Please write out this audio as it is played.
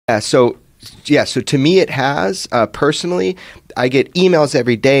So to me, it has. Personally, I get emails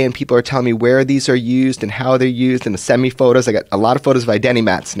every day, and people are telling me where these are used and how they're used, and send me photos. I got a lot of photos of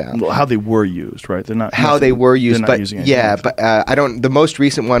identimats now. Well, how they were used, right? They're not how they were used, but yeah, but I don't. The most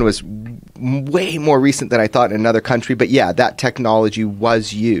recent one was way more recent than I thought in another country. But yeah, that technology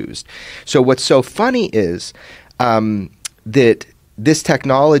was used. So what's so funny is that this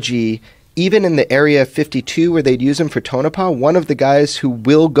technology, even in the Area 52 where they'd use them for Tonopah, one of the guys who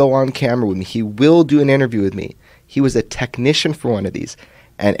will go on camera with me, he will do an interview with me. He was a technician for one of these,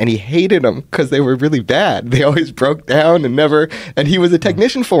 and he hated them because they were really bad. They always broke down and he was a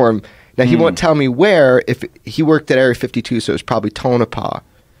technician for him. Now, he won't tell me where. If he worked at Area 52, so it was probably Tonopah.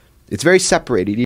 It's very separated.